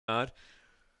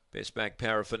Best back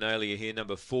paraphernalia here,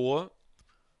 number 4.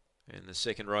 And the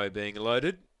second row being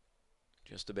loaded.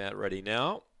 Just about ready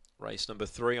now. Race number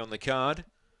 3 on the card.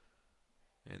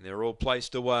 And they're all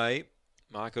placed away.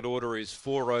 Market order is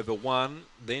 4 over 1,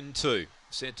 then 2.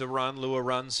 Set to run. Lure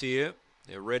runs here.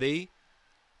 They're ready.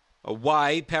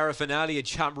 Away. Paraphernalia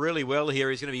jumped really well here.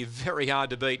 He's going to be very hard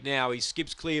to beat now. He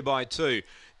skips clear by 2.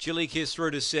 Chili Kiss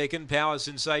through to second. Power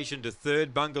Sensation to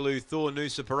third. Bungaloo Thor,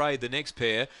 Noosa Parade the next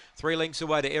pair. 3 lengths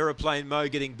away to Aeroplane Mo,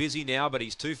 getting busy now, but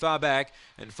he's too far back.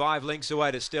 And 5 lengths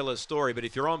away to Stellar Story. But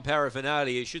if you're on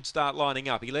Paraphernalia, you should start lining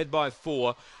up. He led by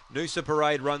 4. Noosa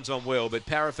Parade runs on well, but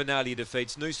Paraphernalia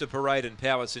defeats Noosa Parade and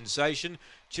Power Sensation.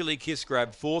 Chili Kiss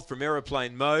grabbed 4th from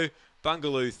Aeroplane Mo.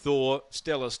 Bungaloo Thor,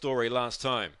 Stellar Story last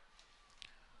time.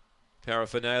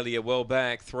 Paraphernalia well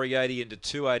back, 380 into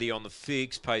 280 on the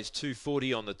fix, pays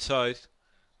 240 on the tote.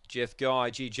 Jeff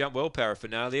Guy, gee, jumped well,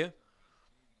 Paraphernalia.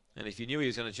 And if you knew he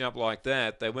was going to jump like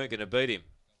that, they weren't going to beat him.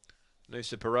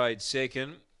 Noosa Parade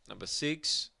second, number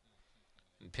 6.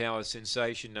 And Power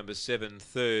Sensation, number 7,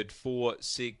 third, 4,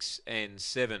 6 and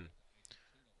 7.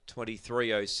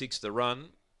 23.06 the run.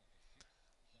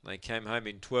 They came home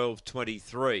in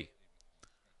 12.23.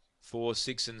 4,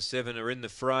 6 and 7 are in the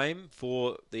frame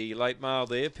for the late mail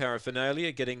there.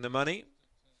 Paraphernalia getting the money.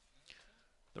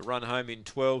 The run home in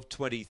 12.23.